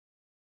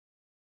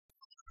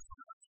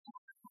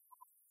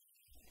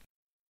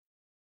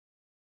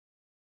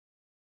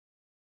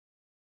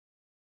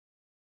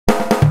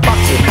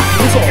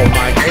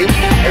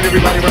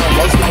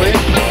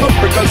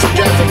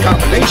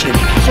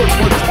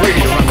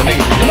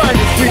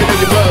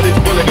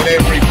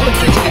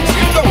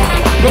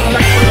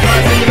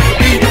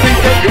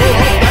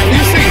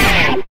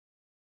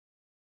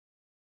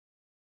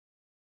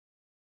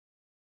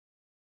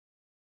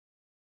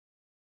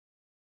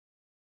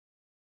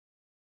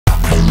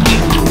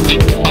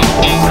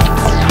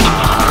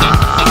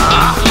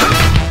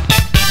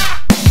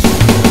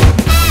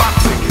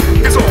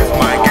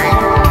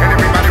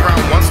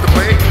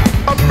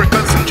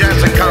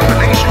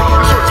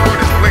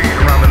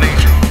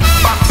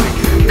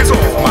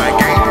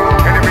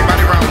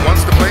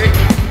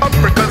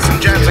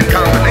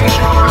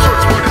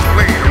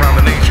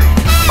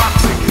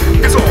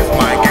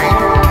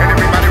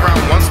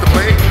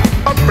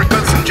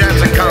Uppercuts and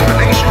jabs in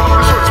combination.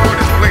 The short sport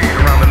is played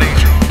around the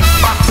nation.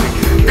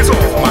 Boxing is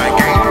all my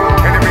game.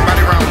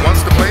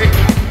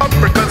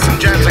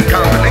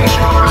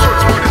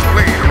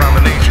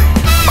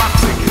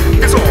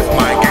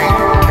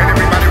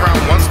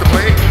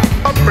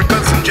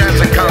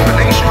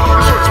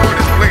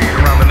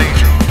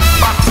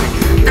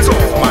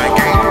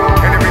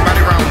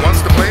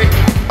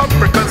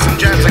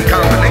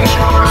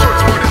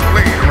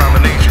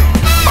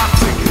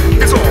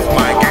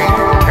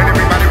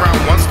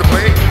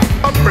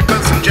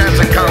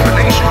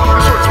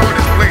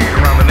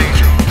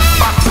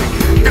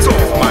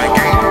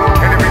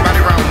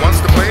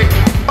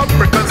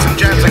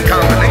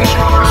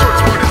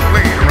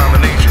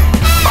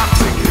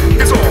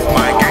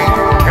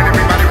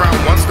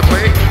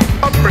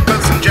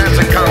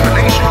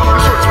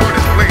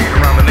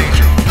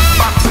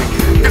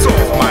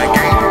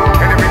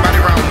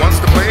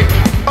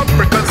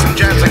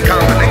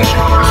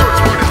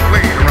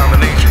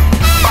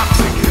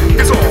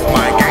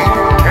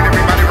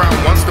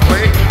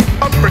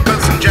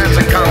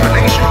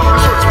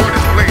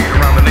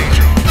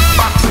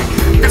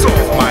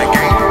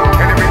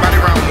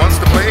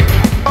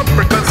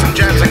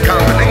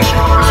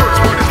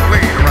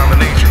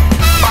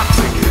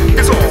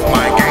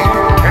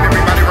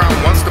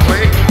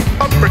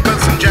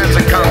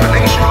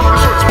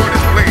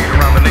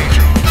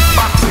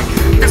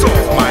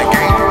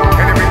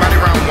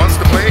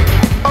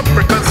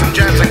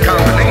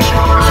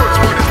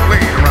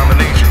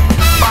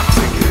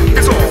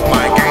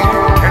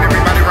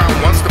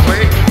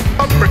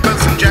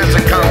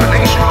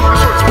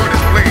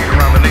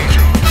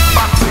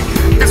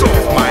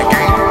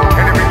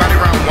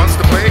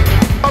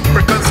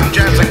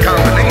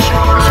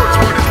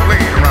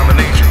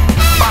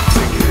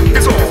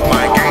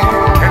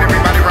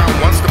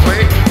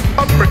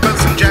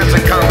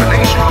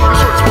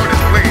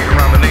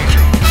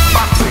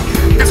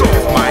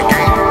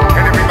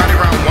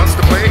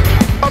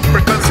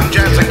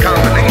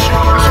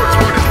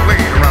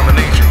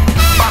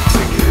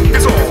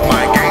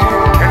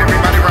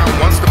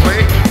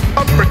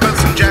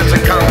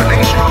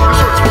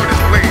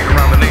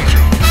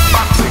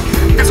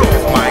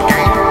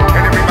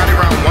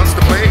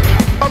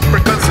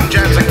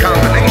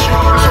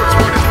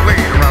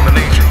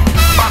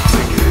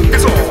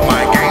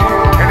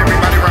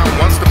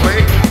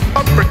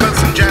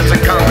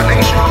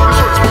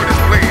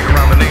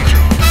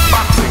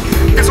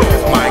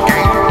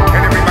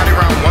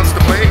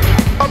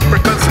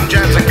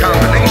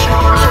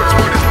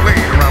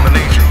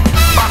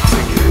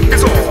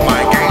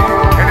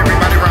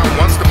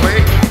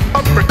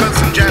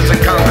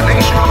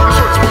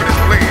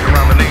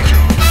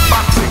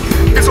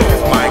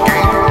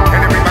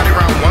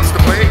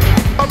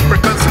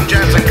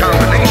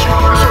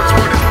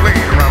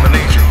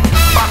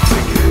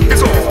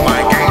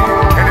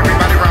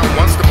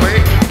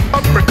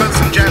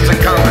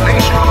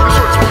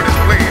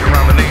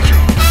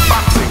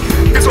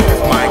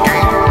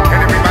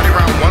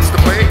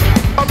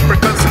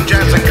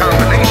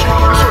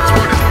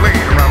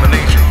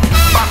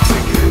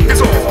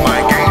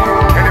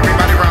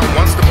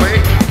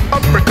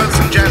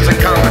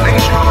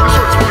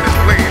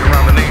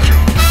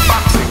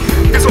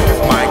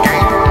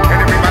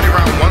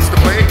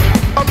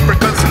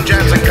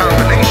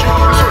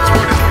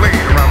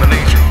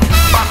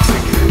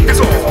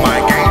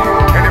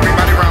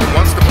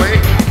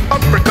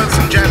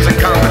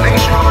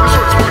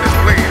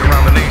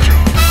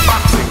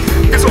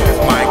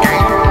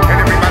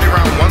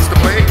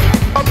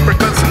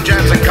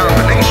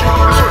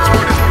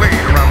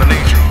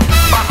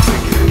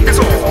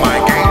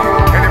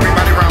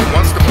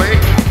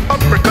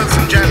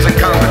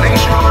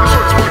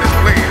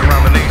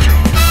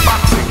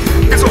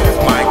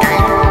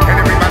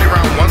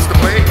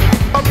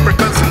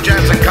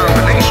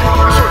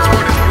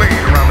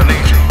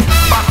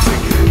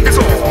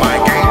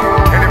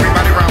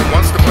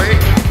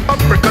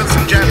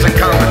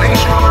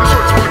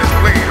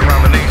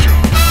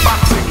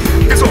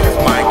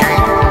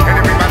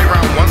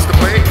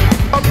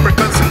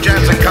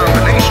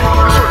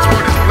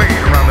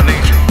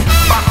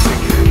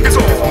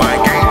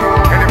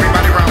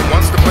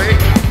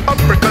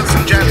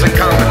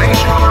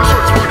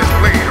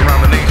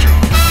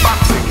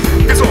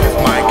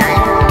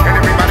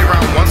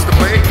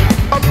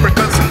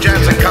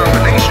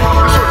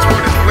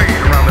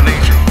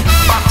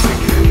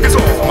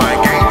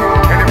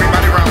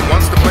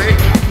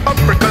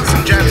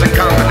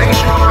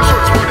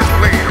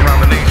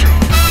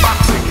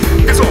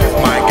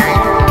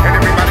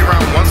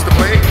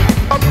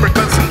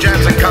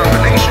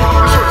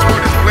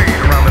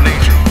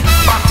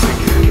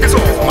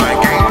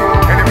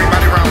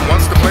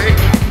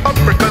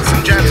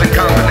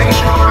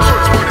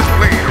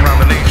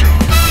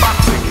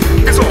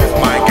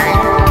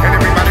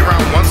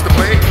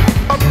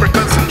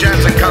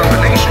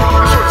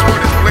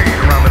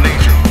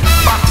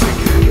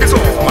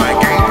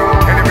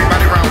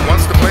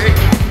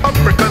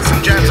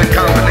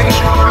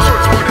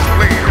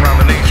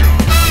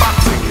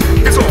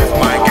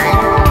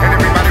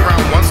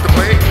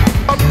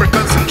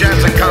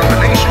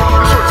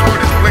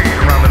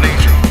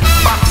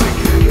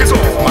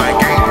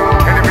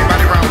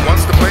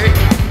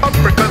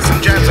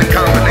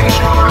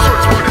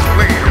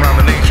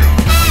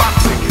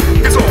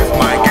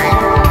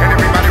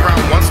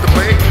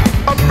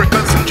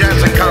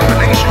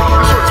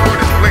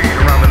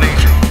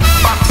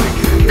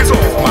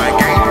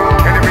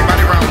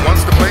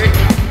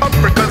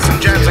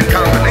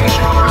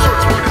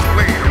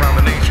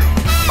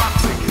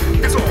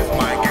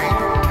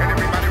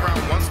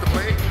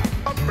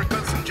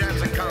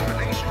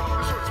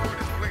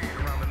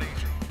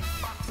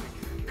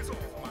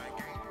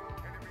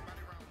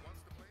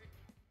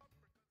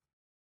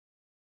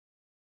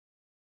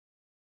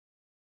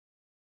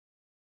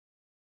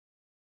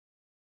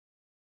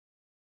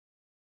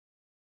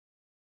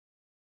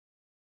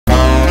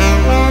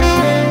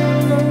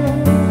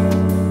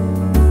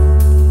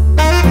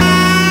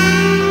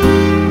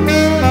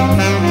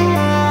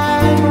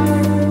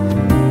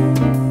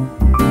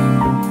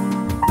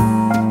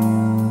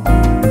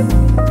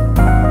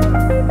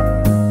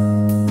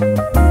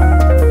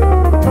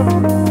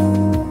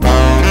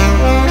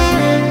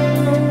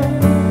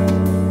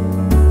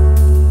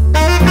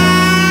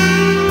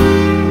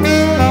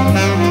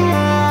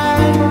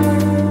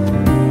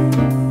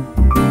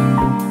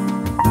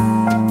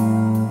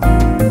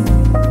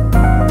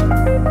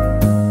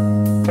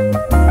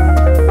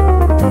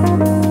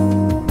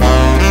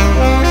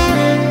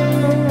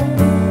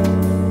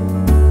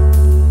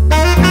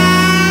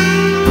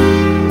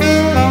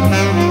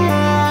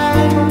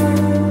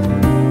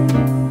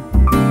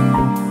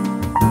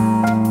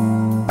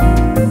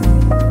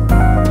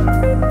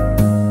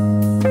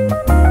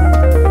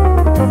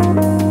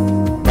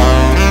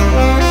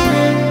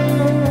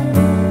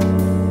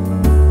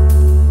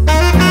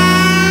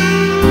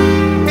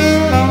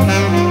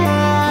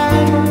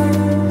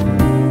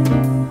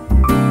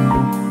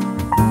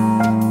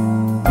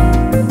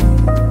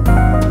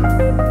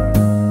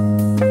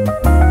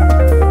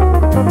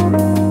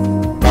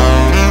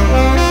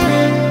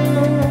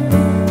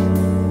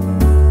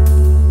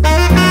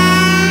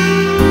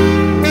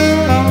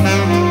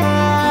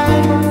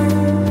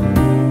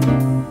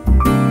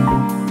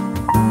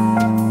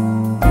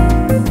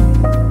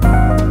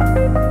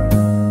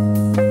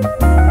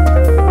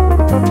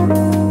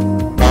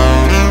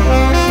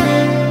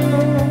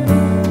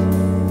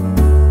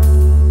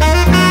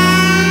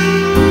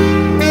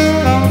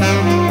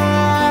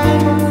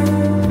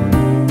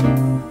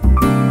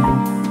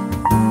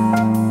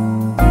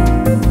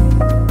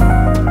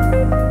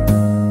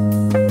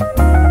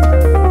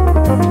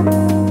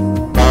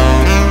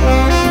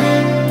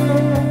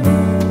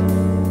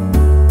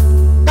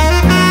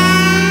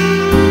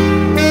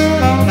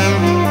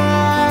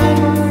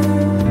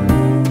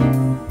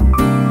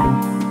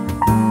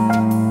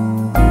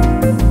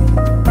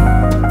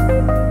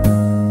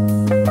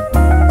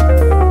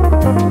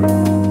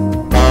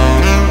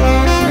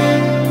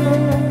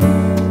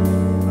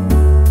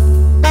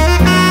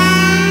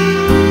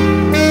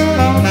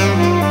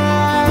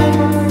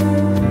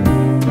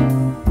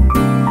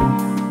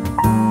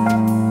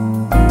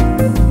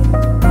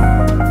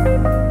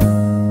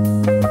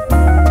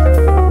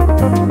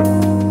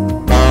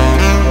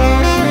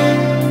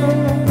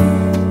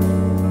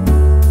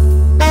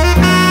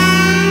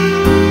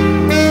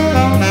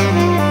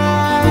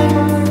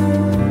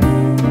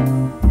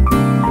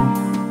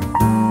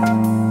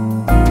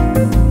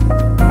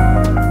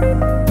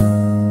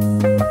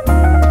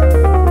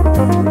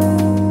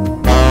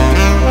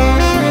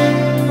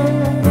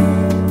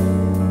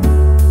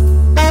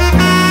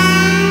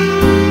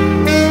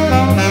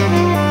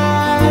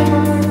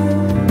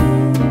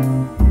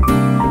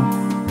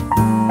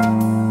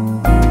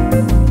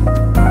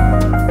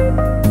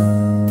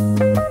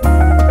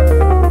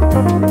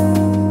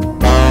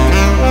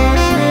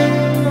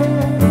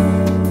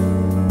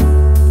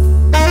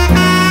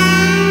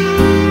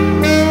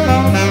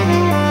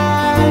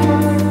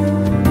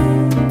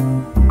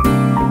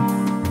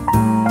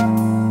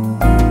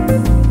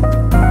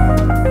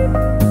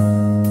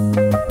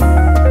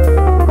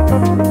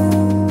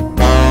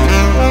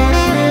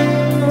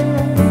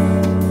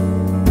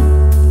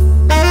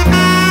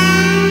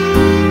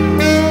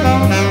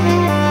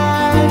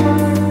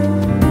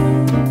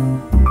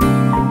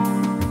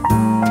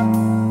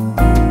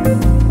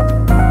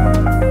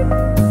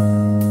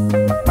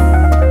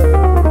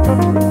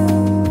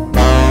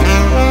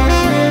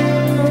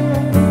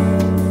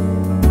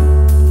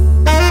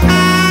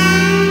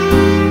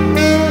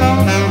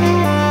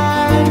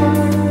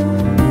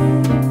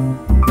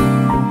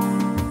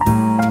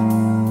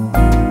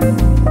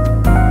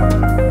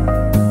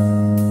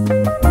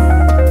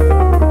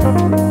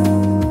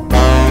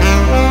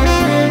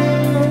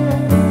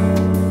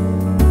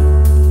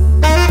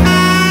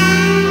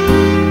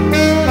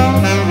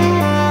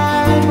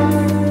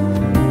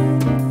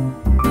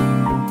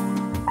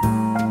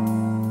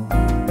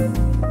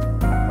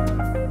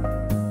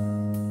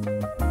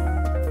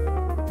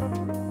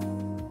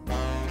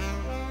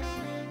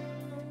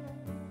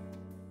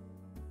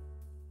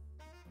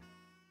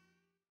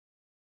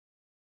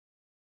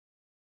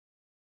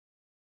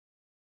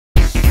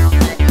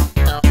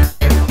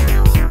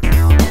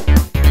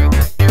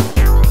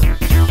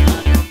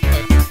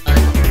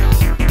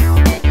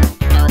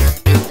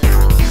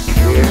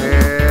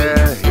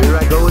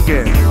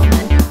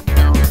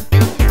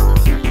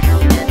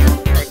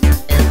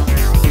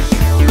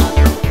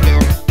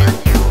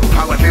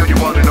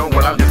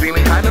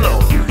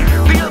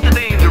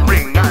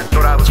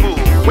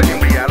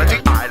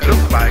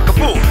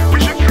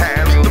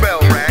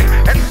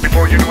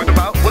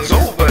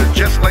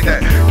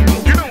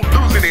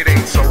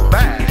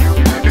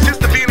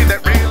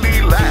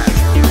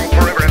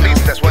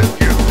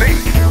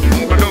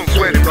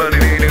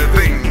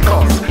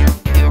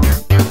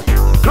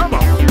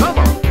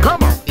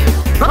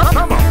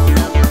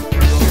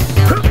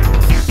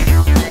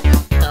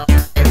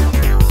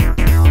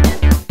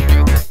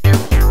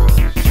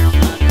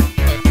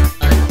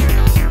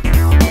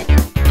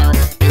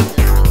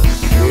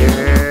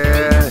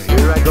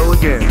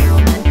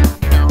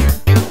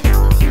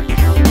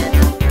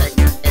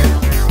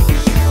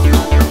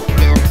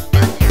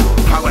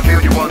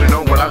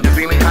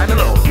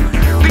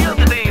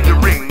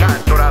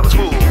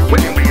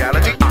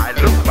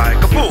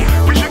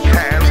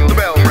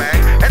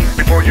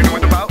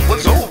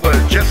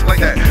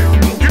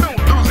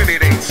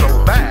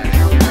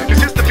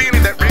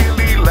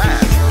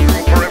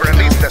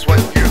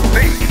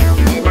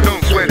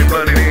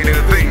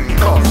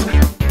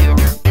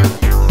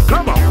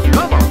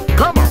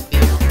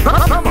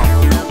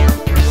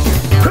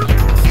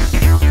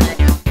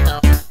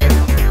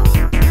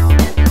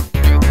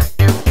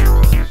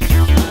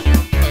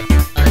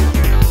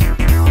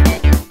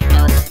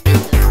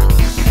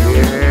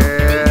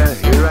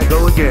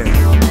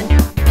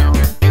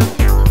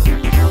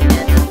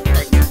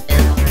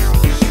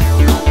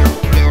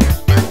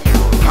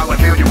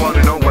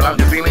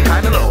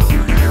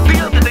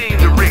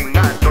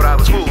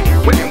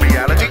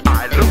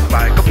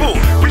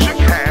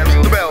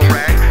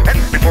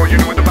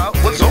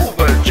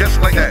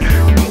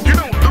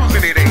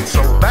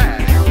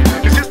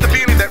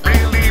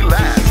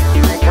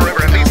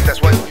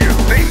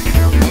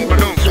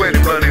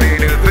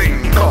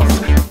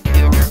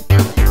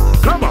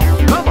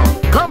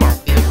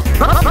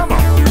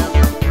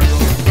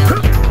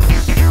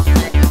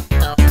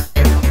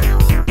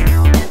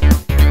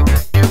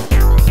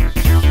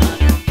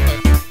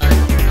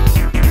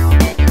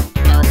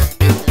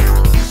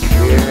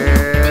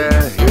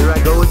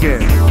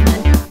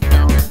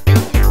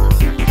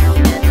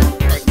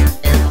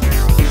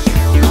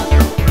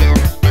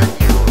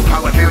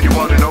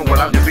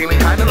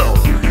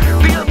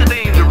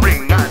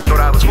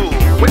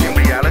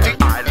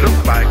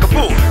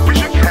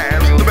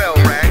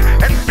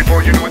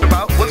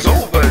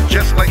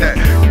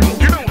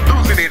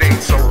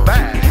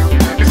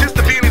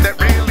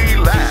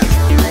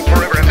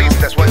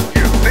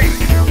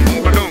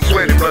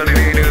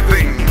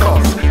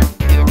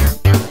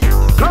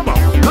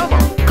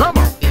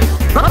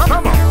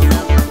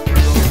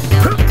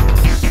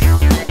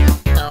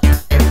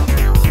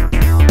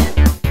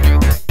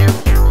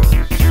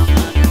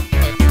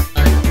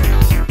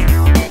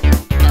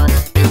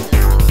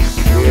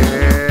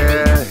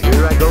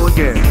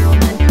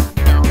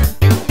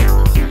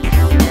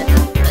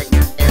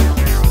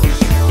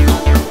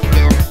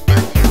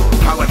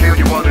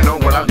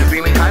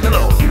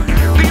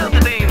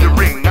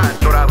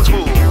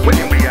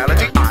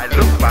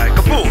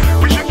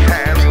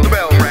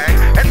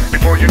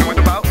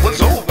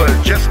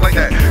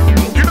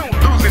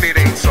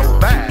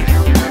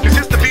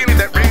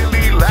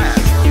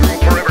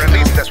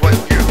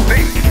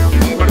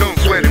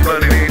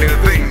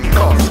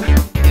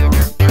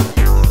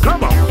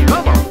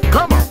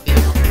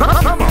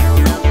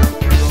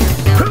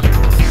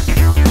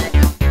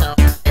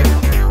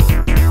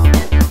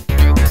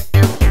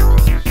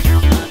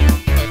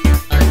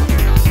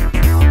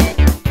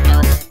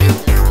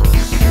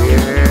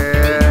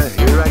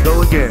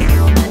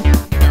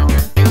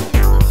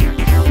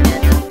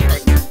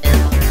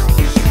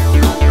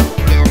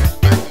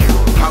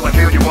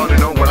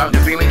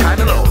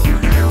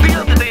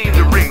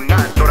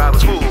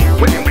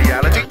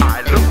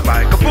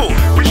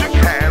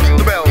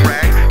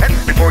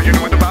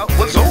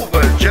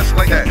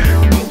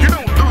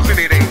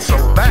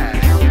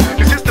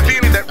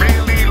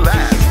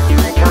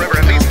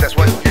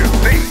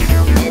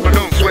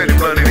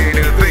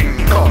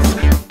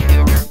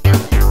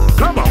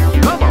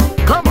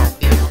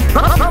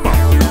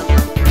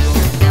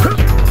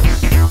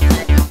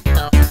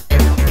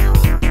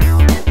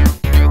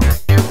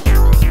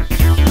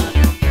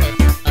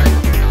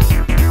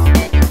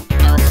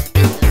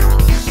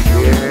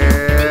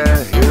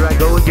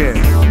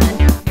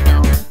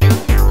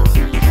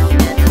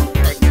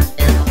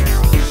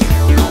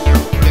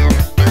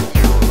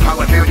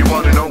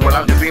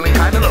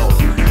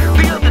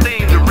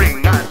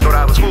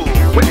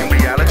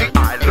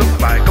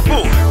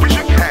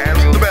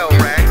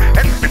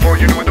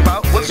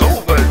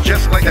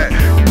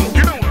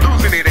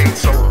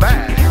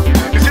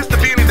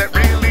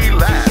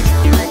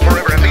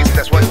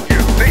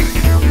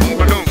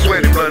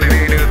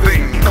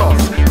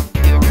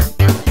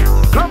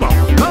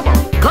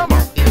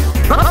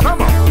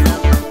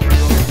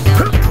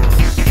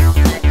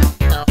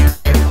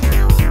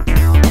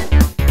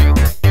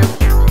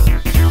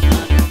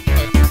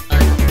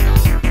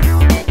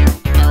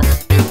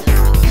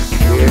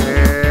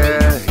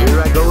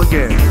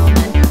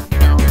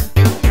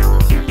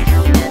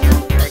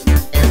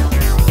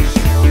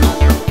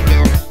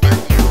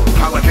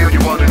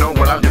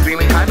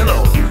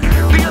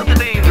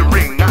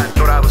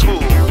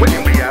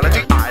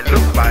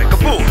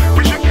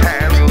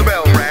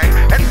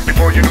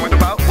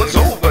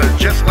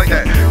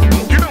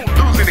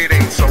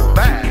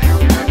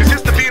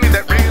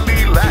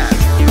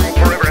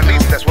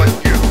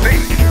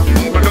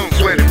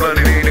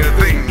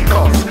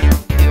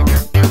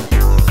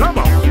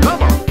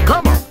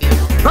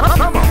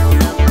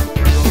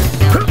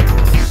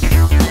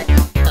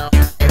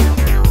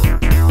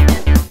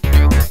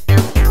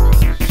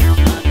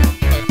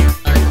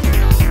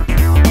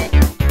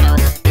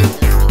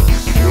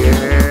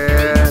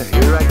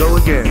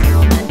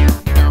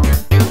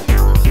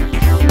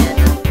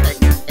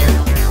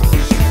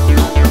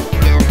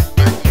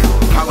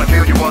 How I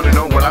feel, you wanna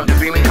know? Well, I'm just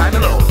feeling kinda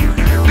low.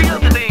 The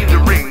other day in the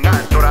ring, I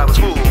thought I was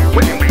cool,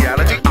 when in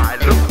reality, I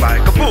looked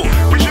like a fool.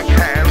 We shook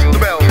hands, the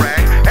bell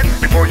rang, and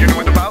before you knew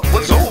it, the bout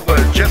was over,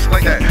 just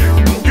like that.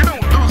 You know,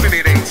 losing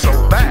it ain't so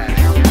bad.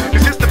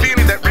 It's just a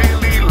feeling that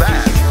really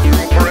lasts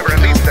forever,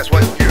 at least that's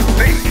what you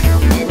think.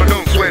 But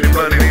don't sweat it,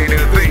 but it ain't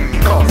a thing,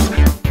 'cause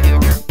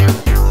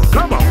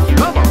come on,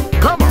 come on,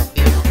 come on,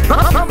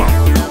 come on.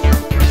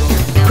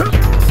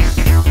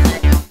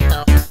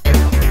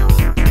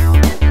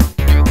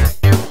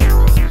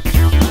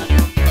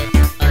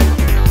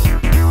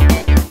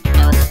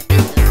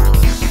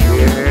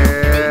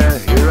 Yeah,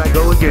 here I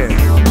go again.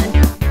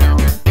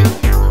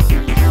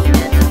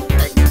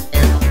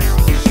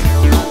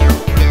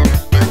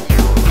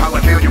 How I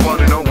feel, you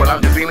wanna know? Well,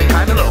 I'm just feeling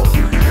kinda low.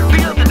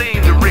 The other day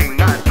in the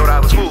ring, I thought I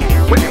was cool,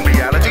 when in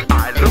reality,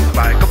 I looked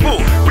like a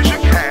fool. We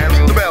shook hands,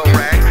 the bell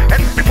rang,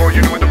 and before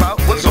you knew it, the bout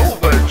was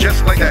over,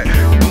 just like that.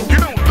 You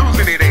know,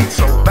 losing it ain't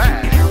so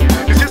bad.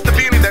 It's just a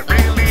feeling that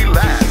really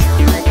lasts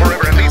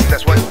forever, at least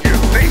that's what you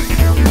think.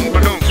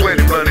 But don't sweat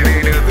it, but it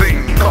ain't a thing,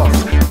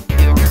 'cause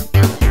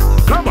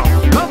come on,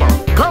 come on,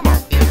 come on,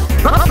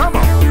 come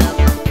on.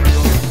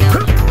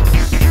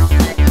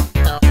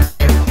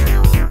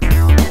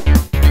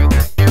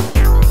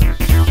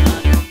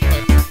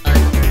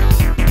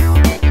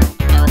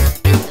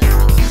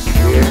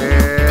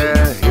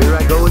 Yeah, here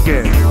I go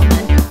again.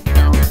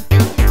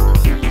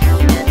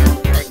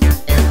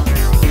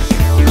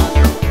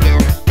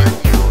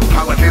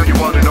 How I feel, you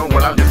wanna know?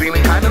 Well, I'm just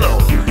feeling kinda low.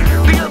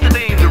 The other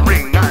day in the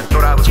ring, I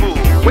thought I was cool,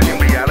 when in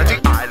reality,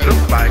 I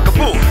looked like a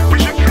fool. We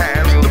shook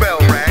hands, the bell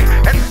rang,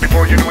 and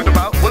before you knew it, the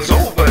bout was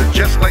over,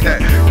 just like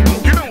that.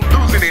 You know,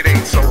 losing it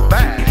ain't so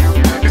bad.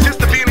 It's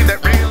just a feeling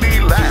that really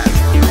lasts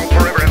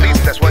forever, at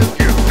least that's what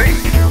you think.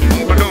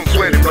 But don't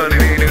sweat it, but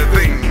it ain't a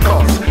thing,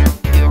 'cause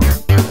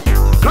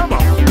come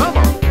on, come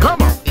on,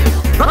 come on,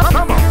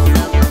 come on.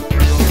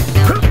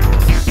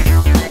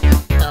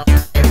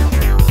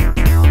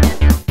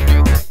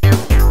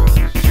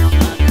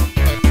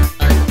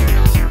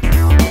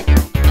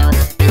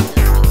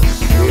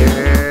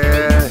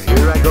 Yeah,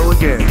 here I go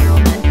again.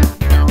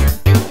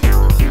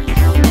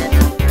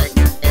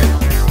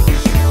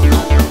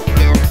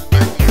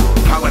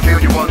 How I feel,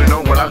 you wanna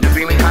know? Well, I'm just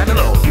feeling kinda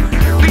low.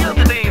 The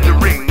other day in the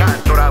ring, I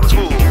thought I was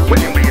cool,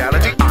 when in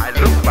reality, I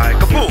looked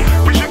like a fool.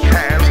 We shook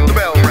hands, the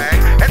bell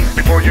rang, and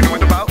before you knew it,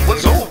 the bout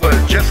was over,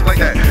 just like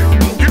that.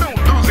 You know,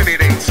 losing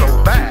it ain't so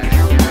bad.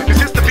 It's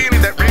just a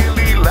feeling that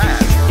really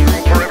lasts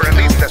forever, at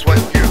least that's what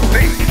you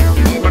think.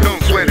 But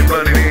don't sweat it,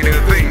 but it ain't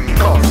a thing,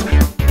 'cause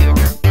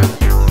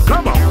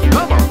come on,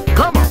 come on,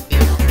 come on,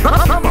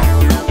 come on.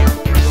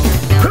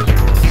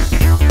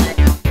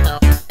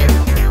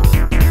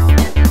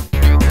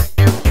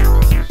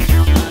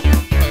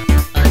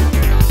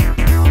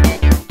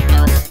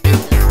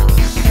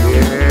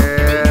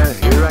 Yeah,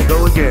 here I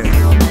go again.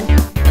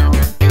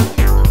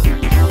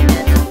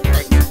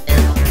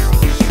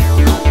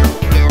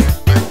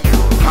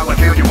 How I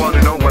feel, you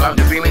wanna know? Well, I'm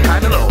just feeling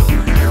kinda low.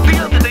 The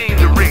other day in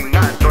the ring,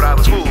 I thought I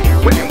was cool,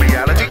 when in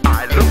reality,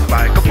 I looked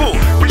like a fool.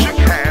 We shook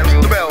hands,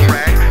 the bell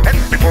rang, and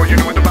before you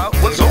knew it, the bout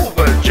was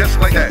over, just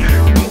like that.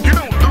 You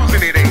know,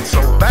 losing it ain't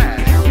so bad.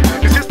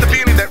 It's just a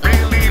feeling that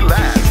really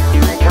lasts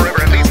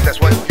forever, at least that's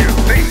what you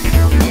think.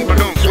 But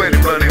don't sweat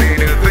it, but it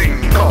ain't a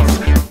thing, 'cause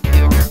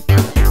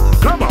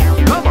come on,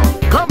 come on,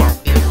 come on,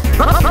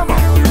 come on.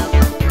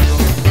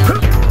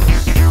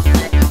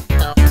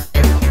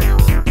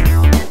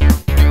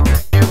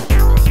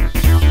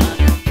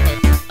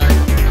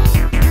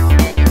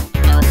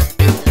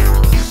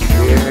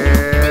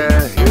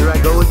 Yeah, here I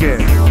go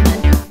again.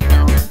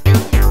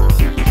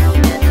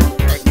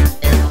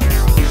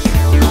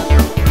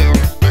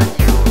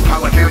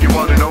 How I feel, you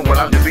wanna know? Well,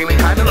 I'm just feeling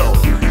kinda low.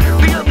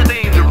 The other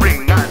day in the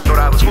ring, I thought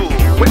I was cool,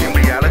 when in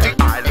reality,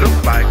 I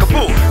looked like a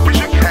fool. We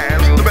shook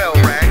hands, the bell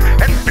rang,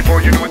 and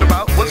before you knew it, the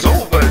bout was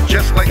over,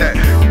 just like that.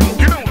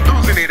 You know,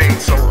 losing it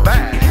ain't so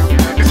bad.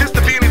 It's just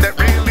a feeling that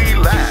really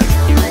lasts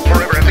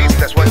forever, at least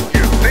that's what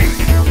you think.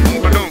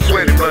 But don't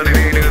sweat it, but it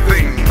ain't a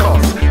thing,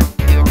 'cause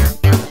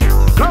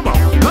come on,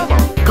 come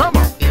on, come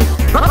on,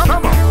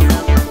 come on.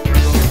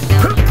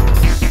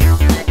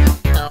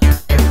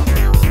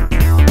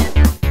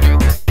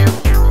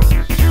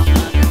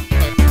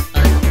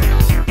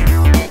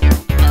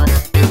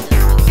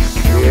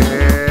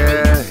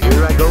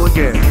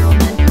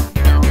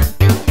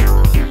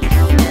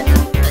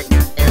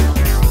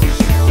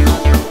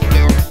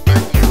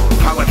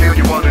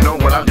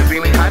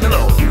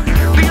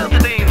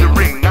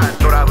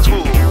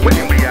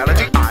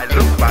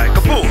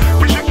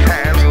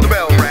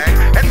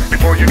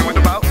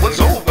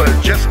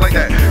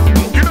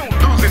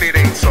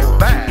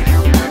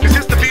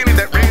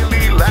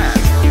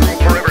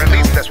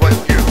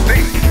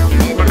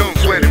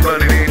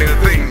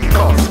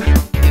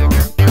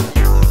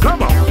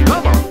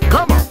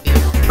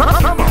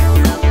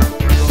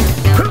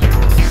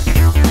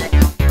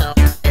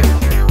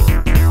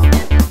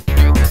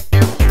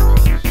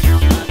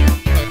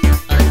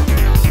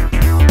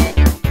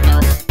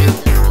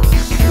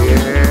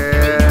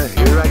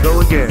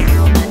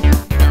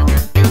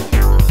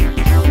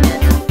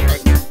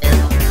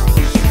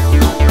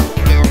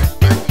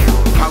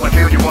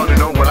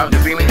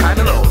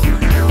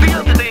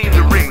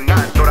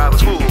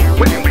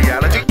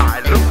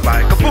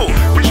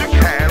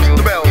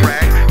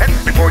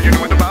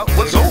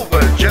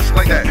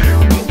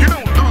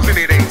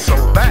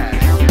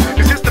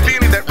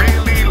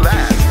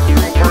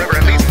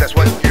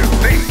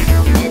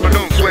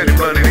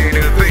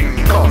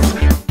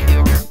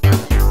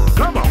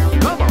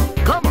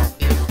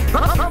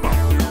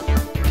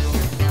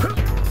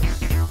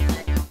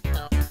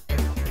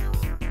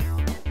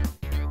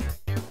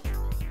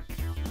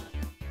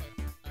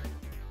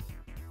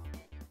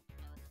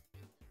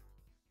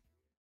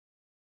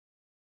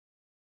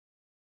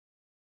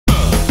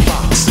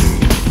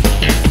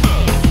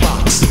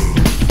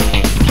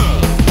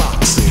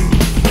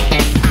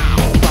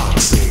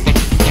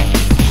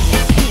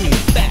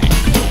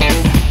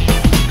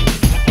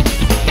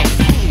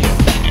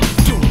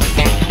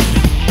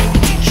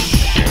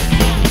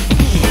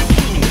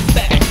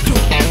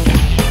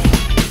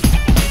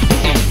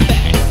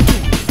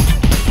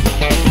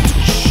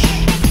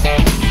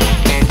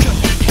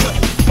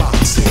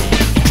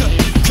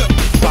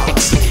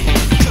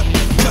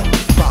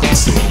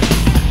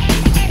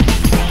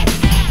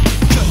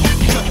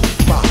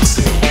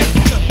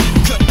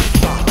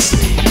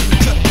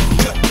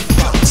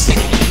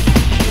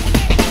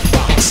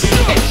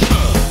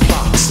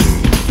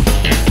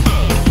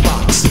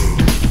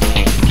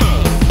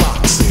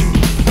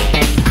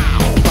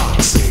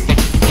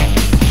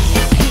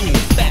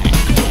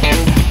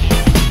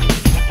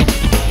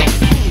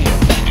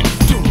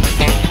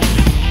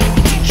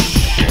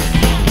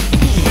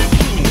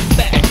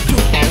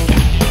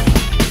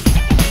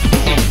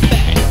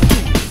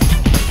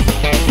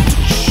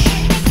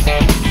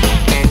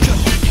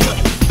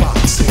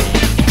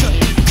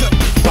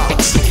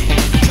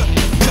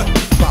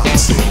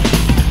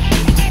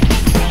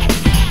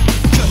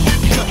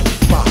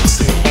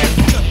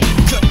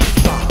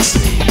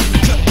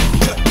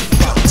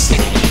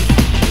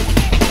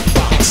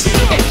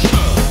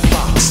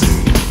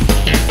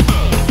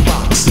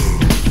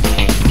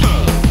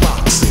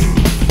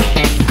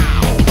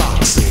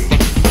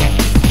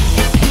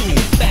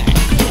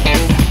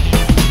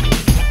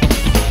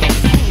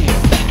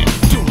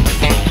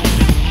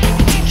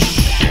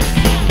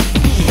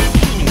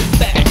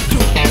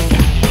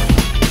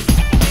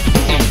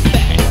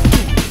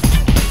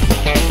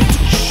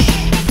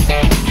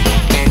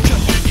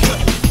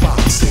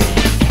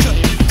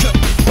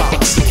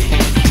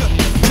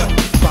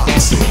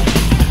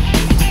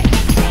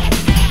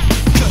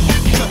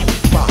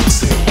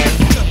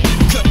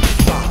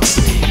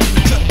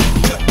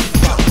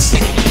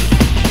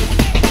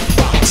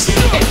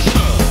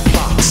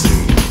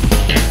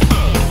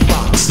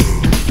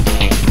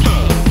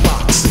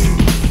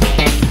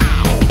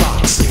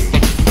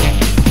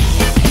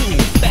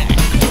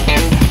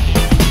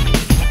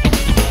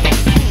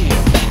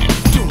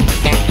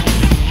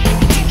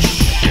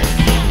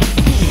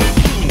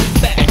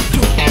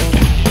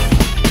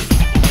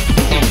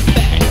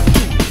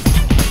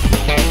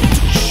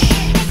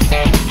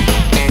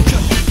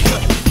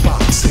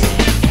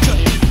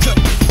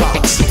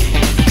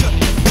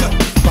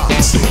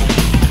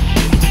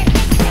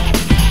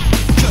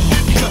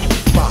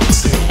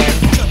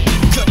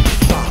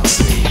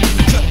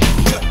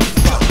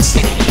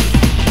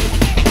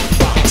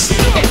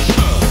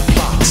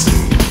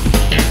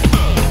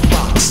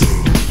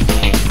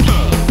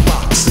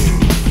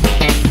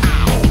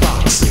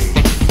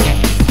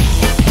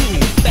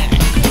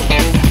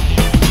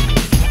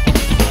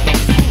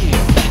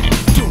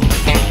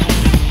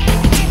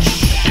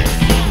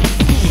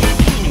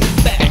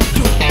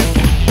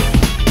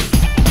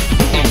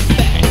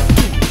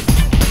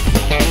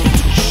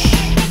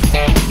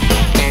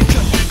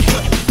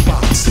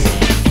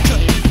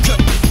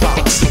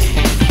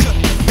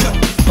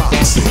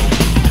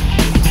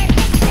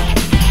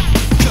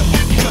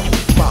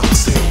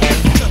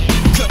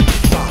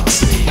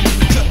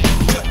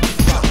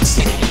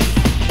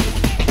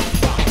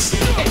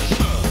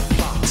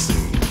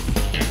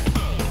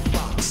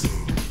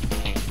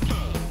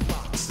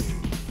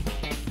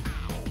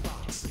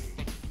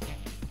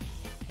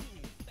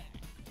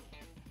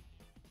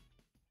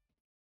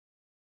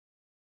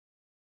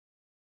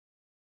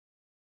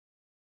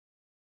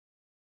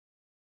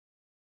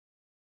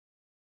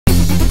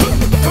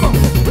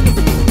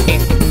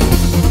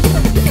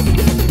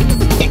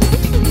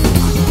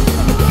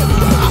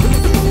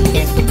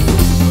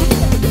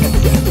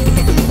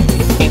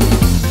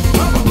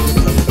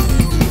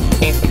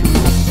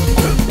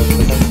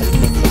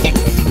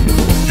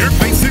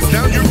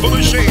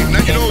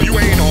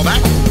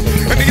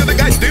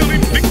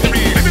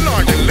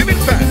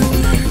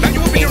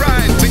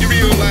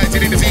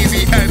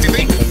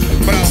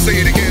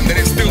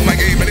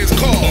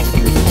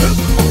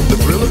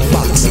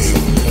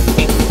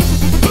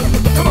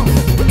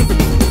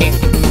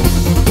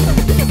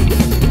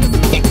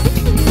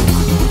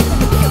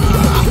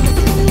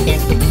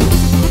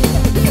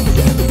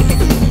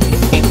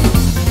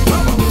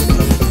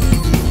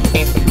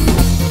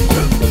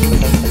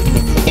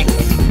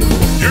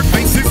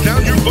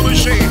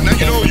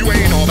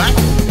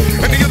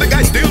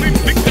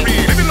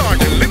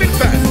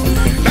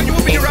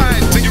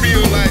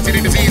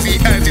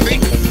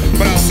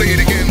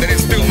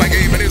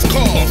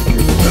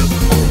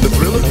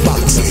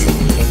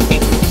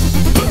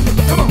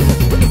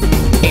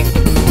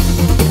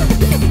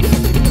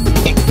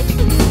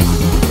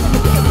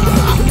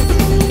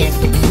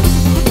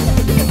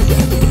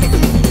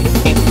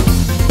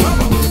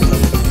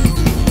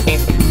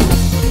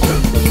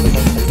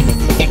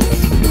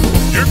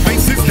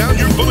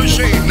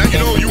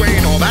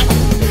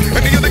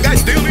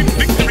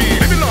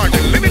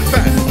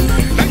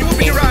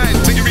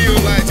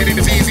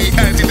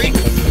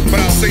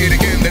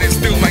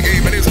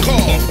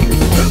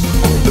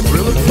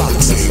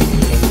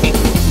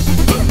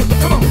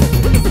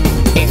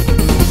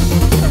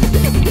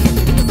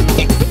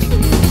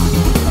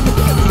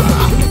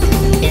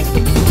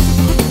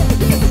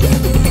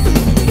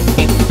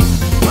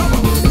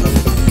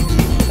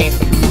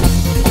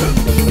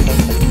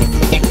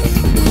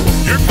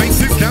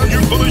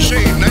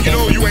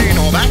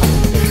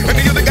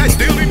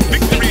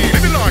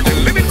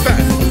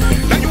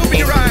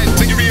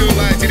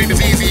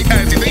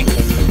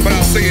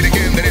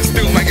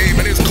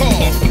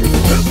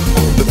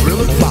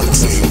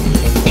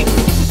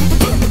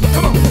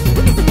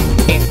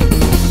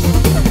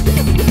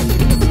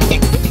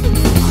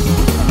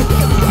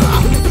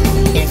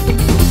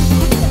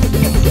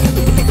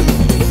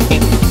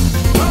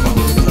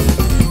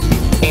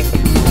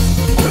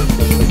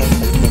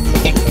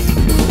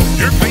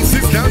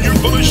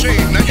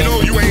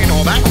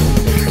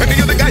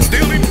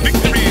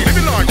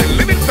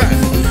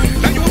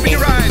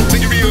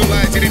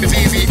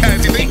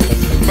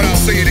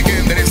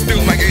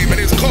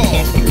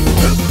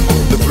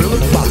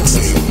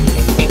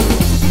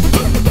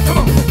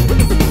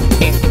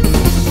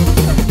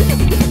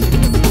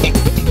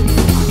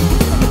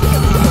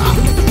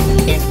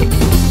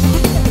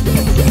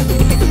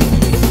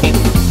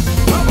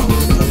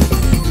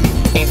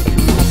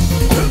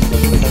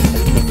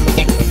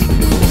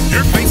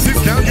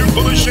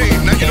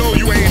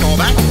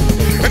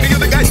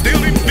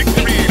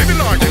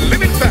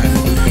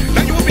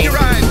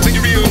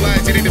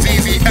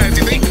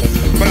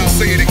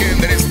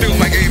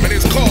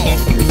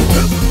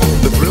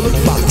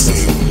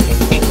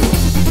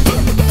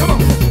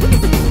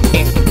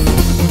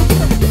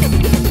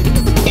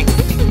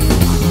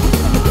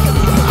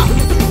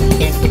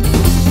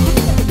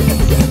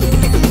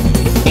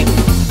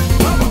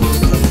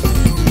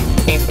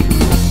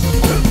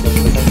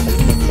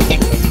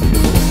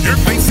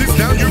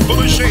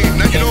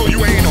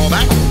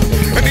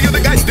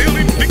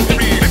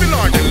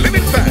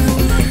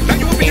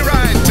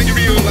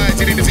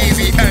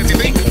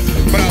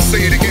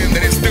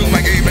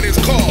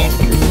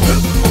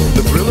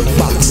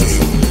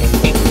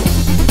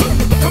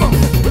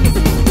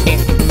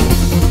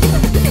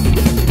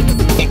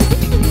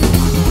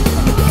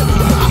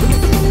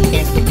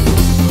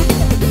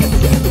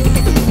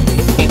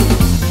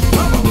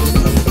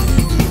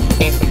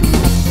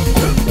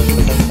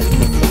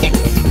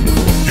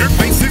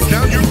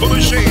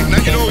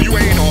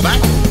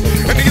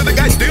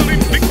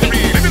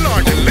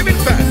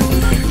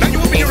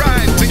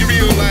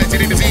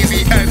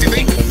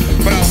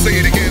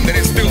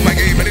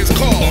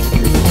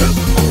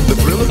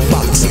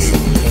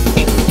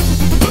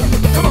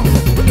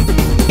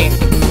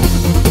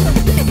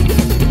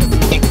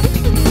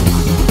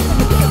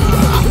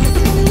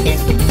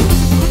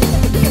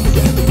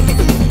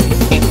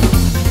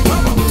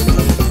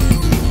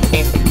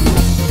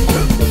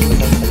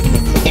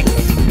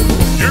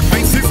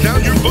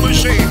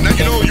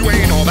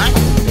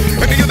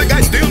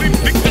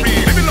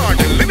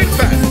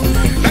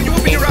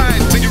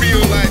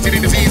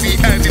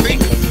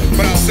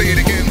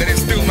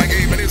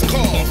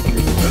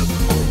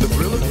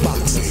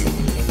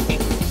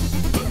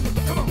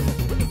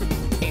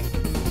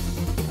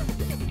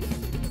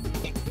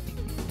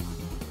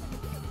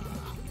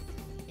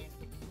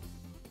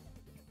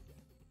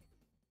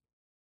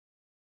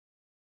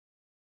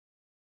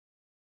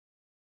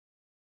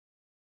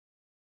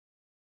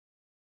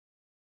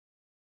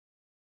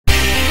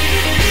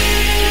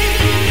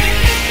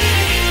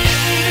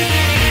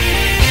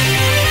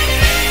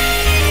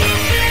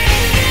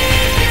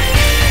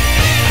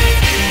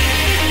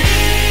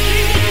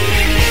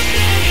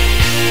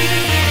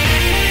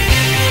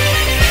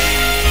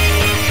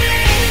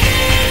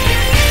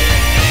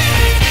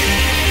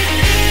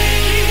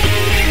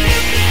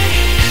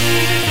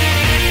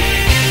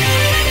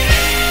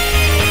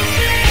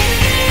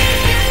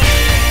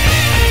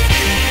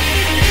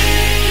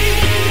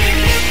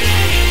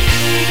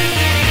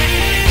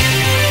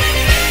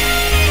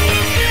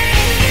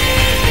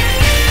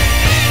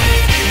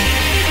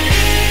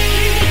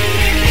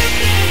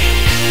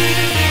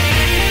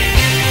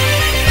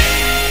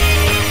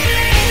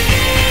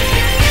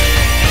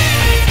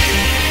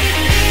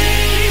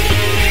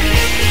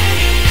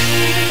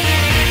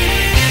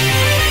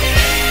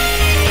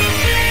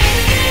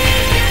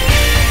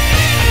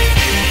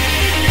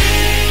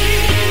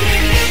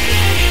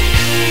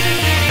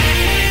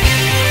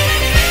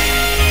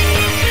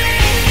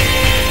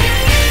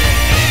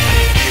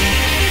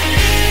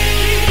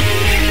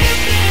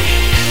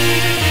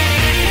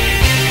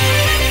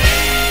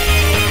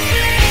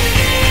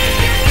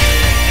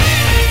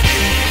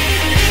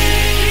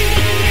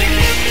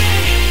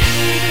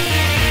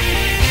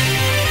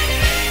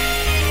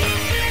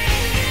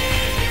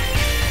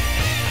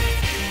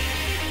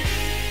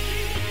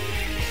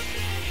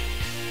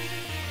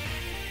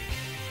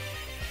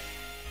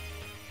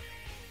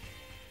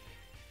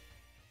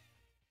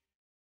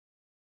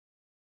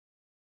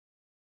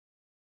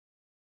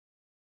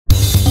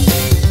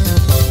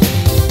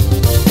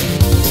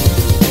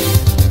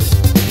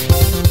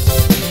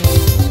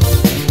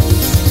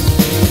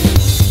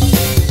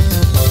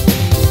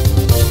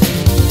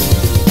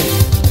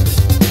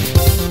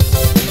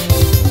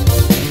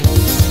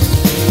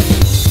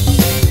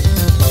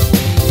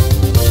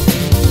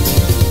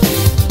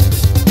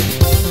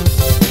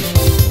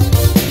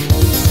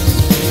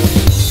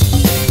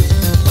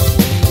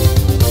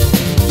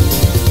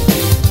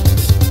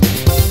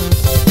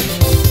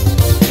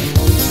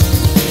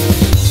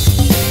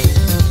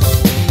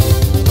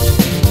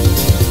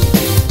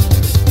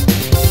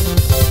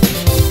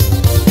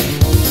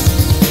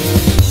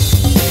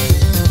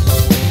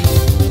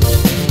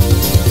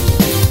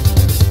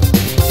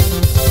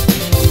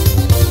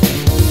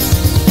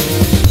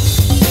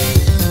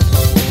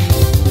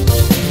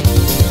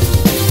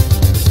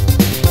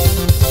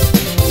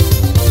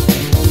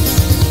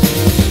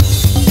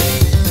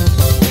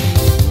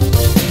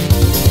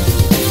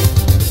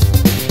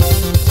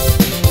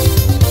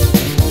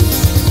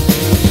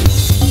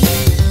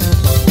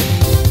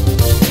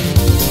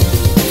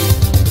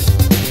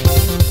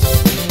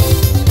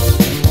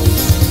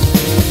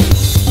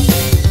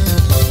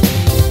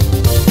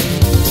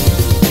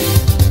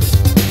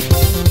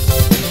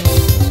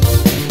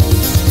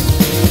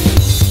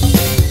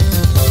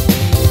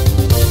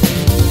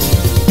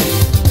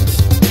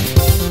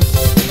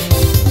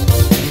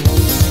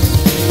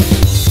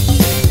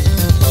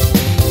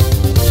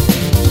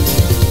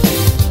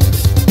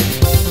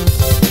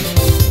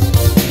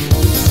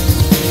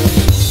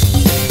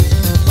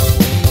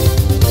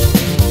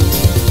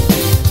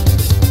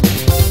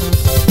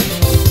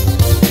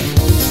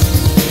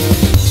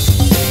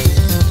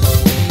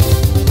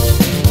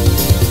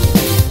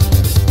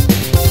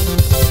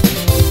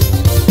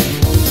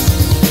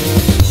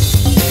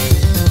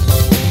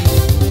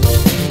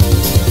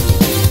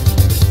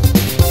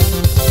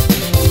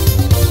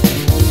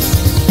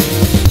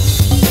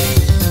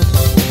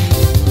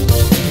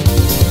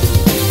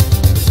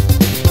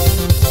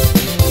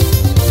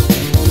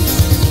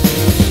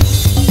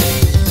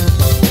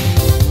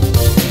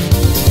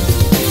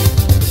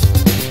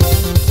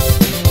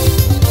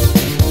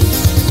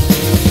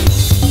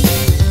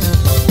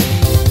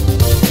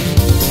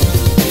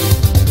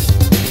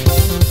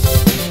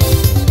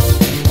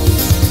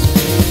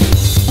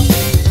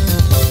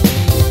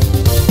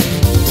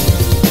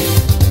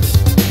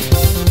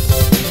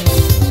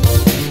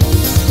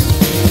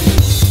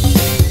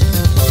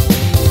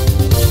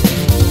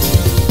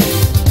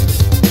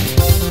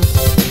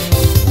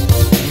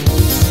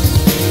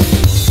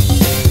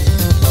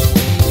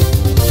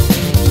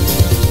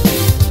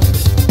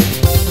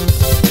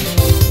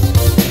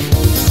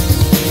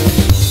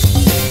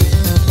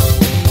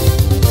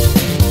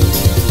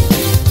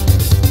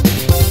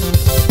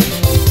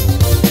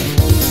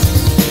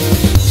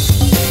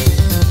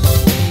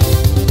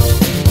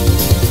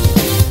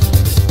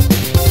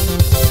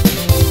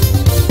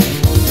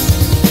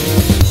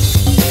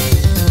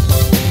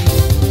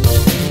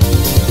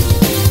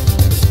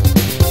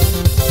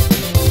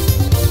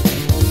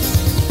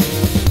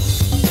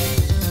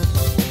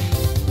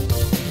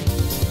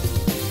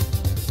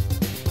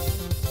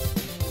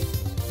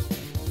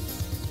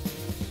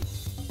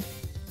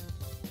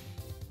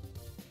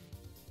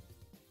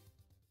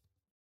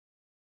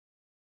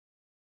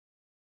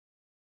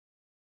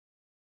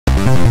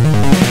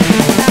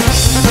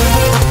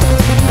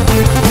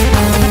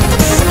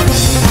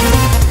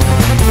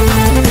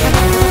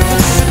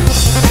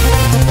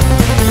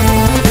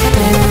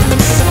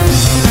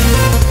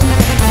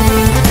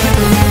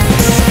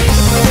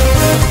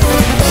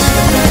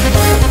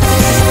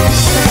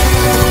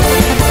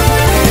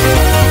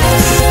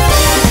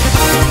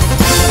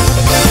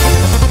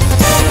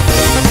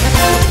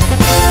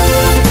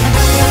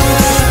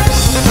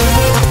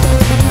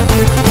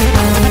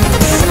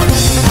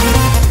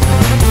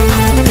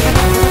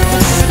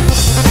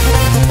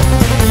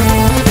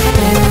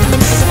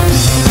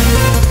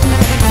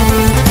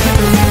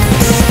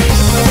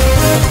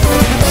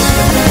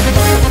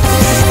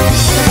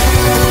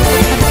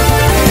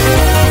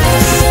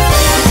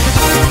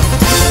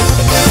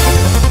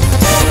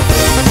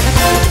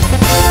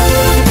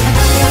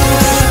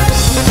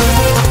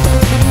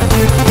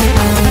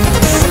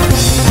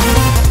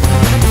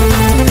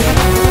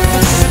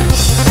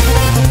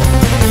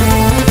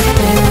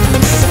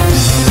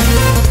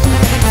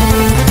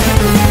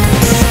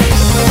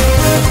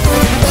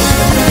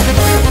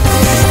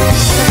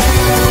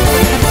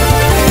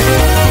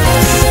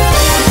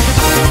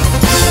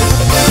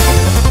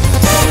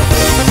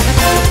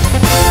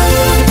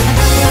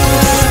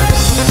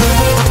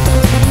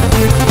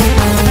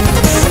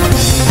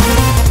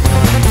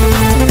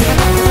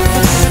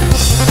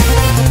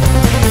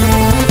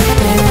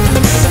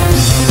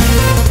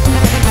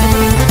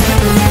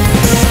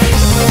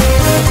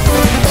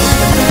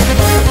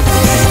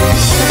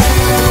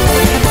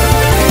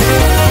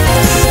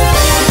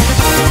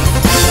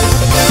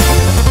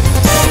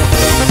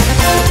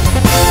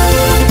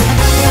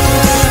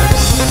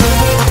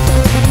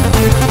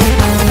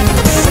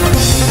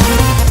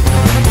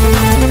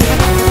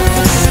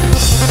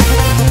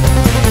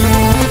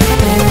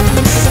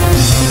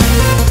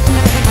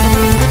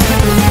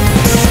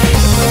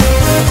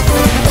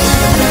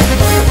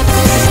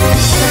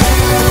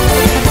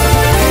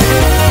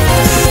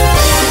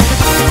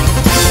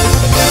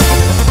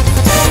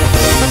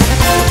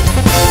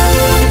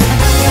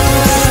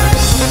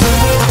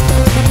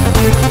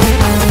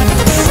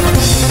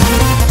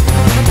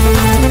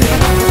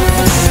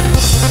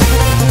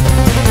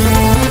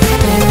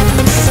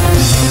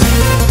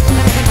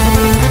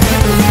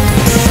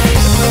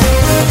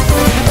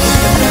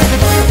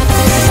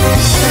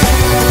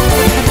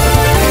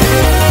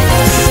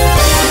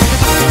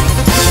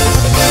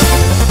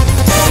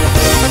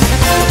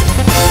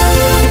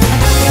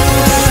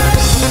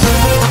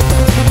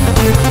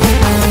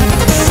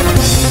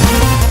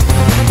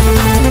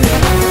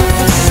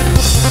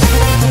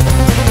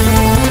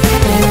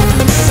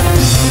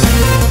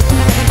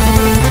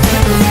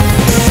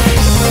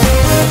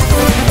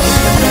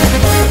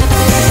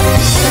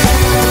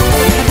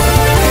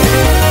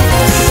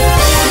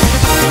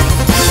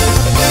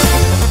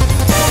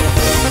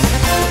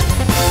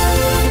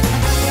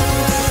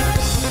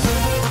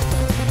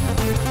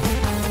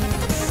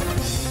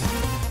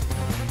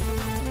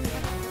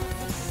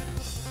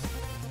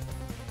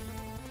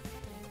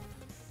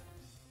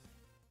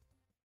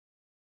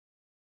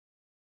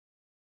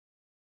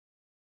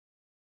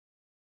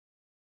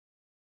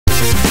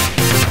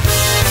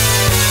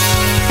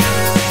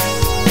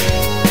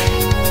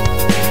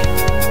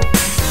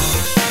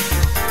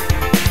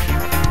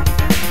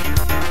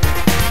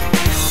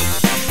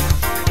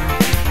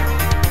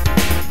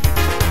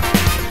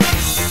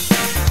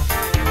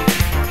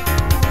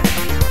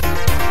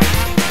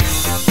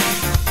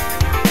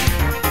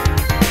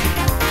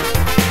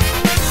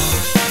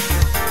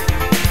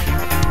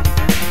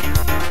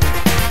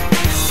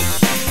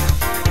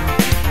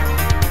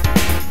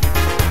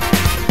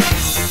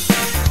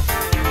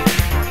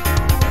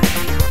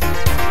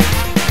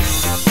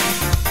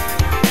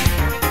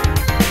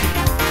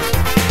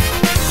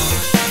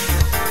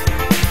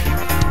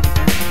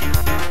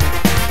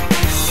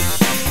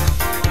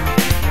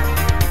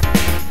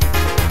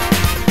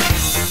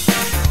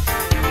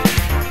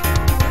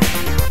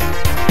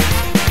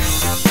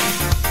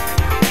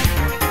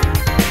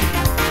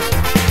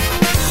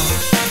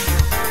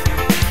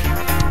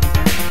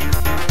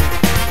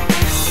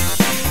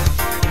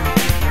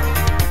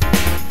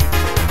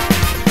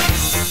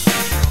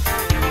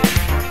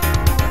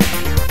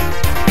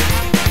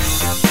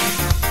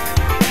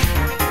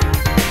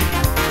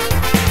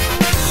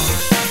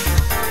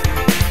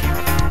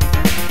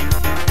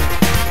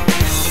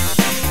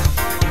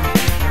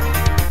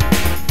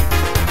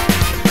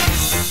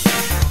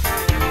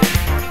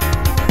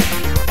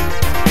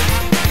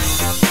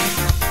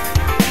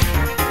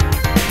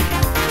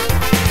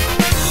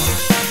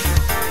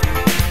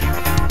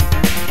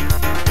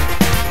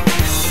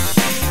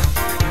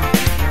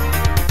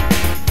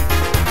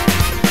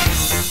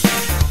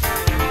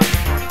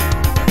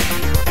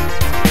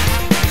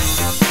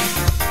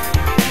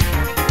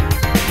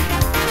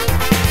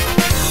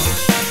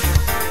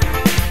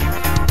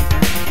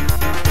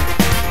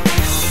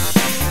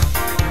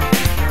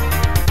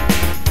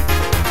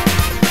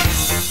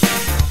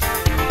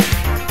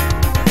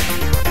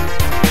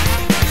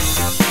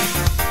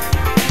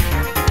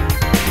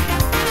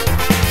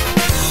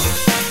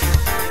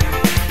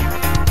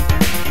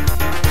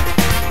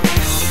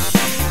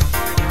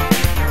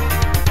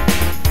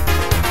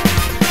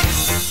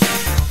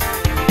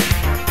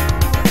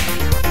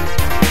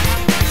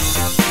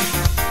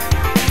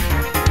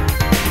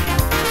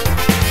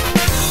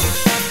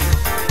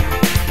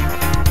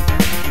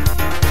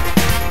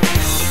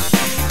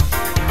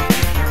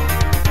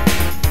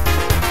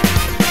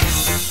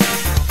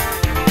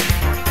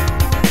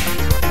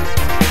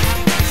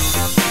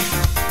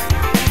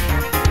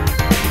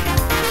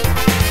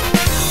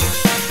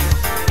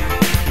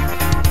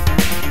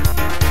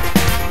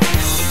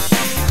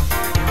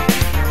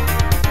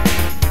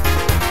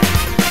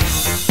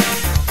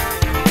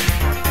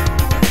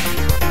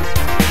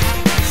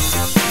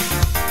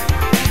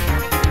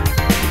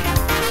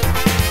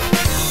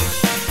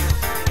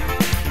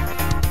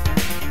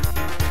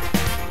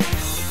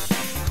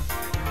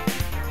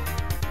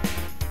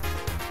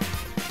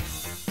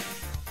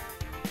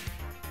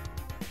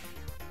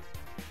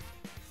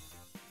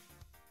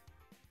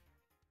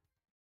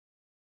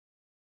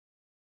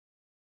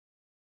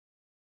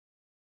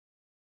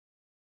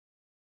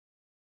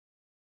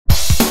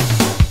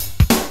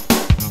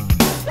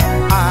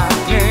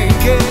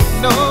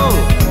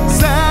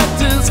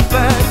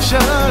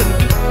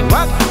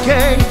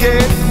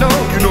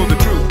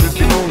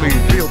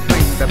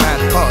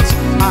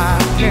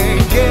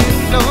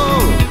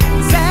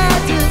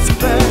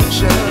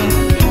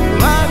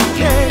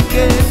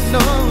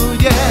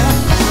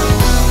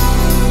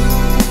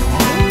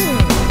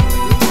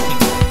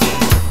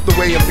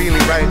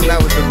 right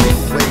now is the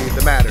real way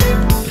the matter.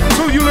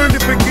 So you learn to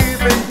forgive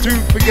and to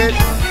forget,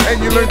 and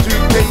you learn to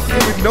take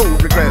it with no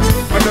regrets.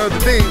 Another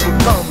day will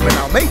come and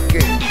I'll make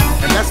it,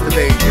 and that's the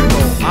day you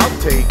know I'll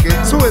take it.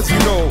 So as you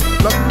know,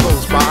 luck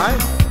goes by,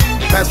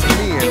 past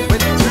me and went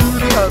to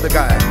the other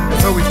guy.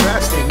 And so he's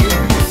fasting in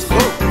his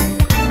glory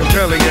and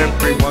telling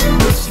everyone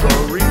the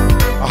story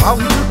of how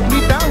he took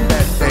me down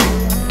that day.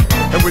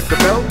 And with the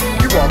belt,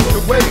 he walked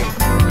away.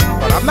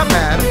 But I'm not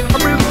mad, I'm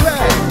really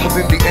glad, cause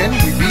in the end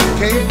we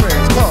became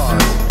friends.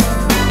 Cause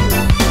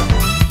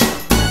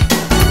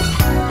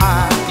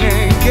I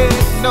can't get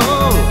no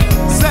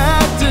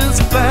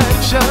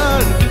satisfaction,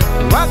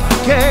 I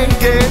can't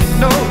get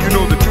no, you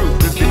know the truth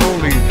is the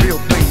only real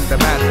thing that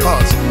matters.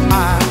 Cause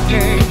I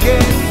can't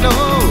get no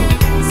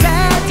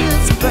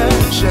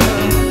satisfaction,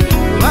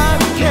 I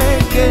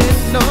can't get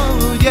no,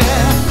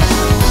 yeah.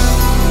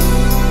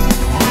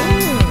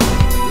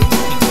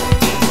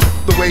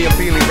 The way I'm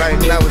feeling right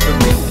now is the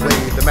real way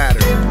the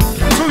matter.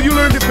 So you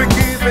learn to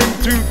forgive and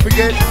to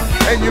forget,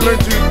 and you learn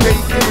to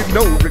take it with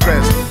no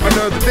regrets.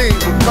 Another day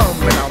will come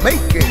and I'll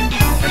make it,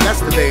 and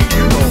that's the day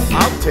you know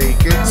I'll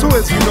take it. So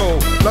as you know,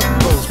 luck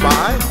goes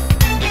by,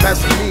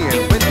 past me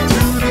and went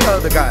to the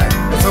other guy.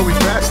 And so he's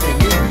fasting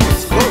in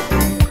his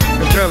glory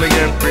and telling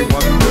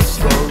everyone the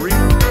story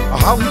of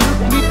how he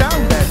took me down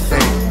that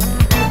day.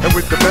 And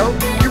with the belt,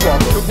 he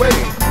walked away.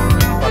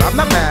 But I'm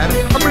not mad,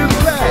 I'm really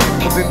glad,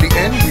 cause in the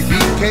end we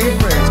became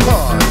friends.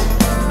 Cause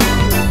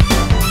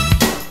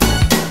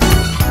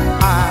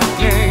I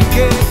can't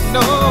get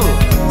no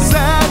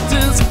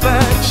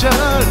satisfaction,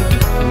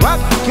 I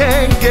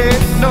can't get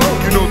no,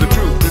 you know the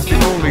truth is the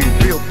only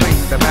real thing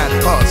that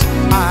matters. Cause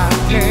I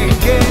can't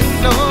get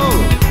no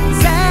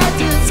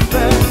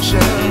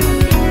satisfaction,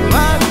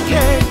 I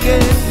can't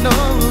get no,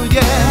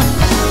 yeah.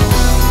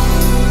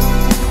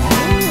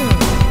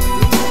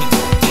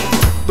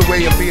 The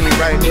way I'm feeling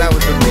right now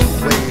is the real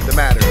way the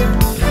matter.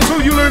 So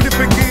you learn to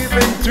forgive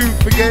and to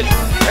forget,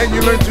 and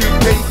you learn to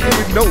take it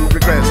with no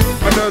regrets.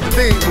 Another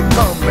day will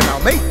come and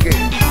I'll make it,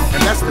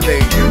 and that's the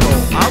day you know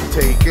I'll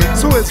take it.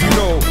 So as you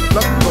know,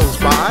 luck goes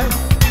by,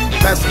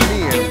 past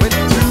me and went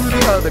to the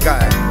other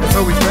guy. And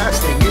so he's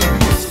fasting in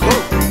his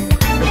glory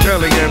and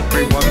telling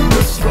everyone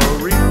the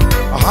story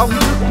of how he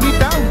took me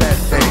down that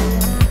day.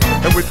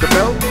 And with the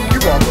belt, he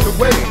walked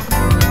away.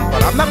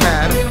 But I'm not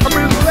mad, I'm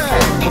really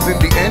glad, cause in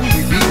the end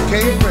we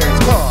became friends.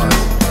 Cause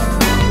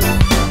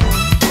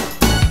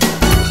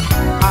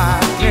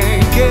I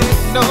can't get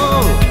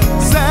no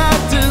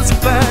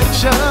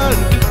satisfaction,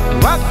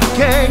 I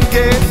can't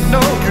get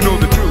no, you know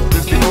the truth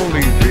is the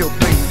only real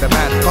thing that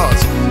matters.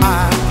 Cause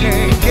I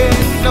can't get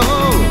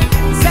no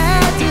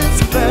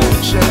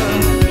satisfaction,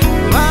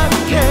 I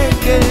can't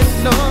get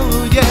no,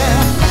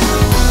 yeah.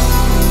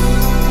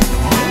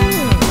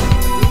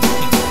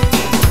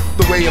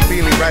 The way I'm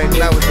feeling right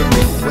now is the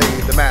real way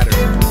the matter.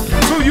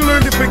 So you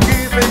learn to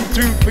forgive and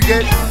to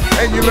forget,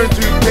 and you learn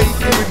to take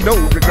it with no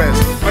regrets.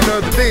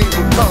 Another day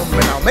will come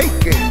and I'll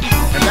make it,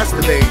 and that's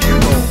the day you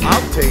know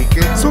I'll take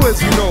it. So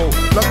as you know,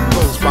 luck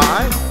goes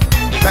by,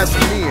 past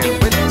me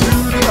and went to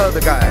the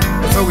other guy.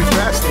 And so he's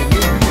fasting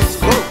in his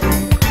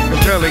glory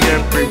and telling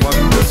everyone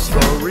the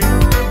story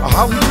of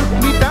how he took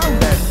me down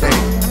that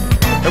day.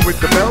 And with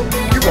the belt,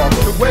 he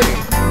walked away.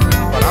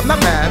 But I'm not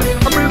mad,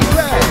 I'm really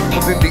glad,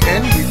 cause in the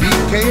end we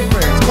became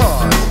friends.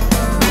 Cause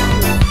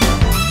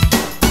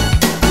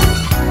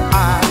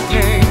I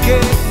can't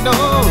get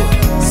no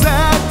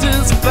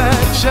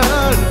satisfaction,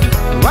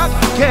 I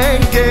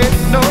can't get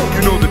no,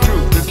 you know the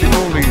truth is the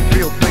only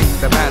real thing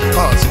that matters.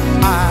 Cause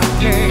I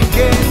can't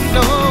get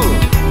no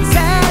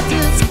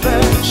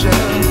satisfaction,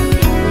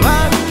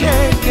 I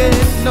can't get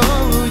no,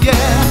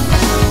 yeah.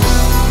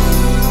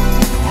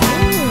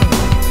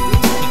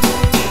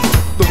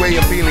 The way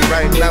I'm feeling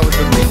right now is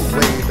the real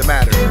way the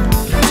matter.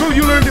 So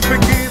you learn to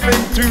forgive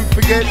and to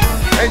forget,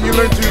 and you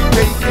learn to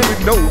take it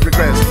with no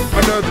regrets.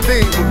 Another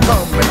day will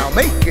come and I'll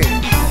make it,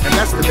 and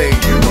that's the day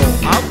you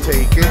know I'll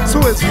take it. So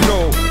as you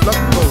know, luck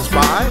goes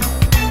by,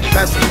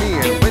 past me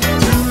and went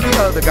to the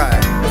other guy.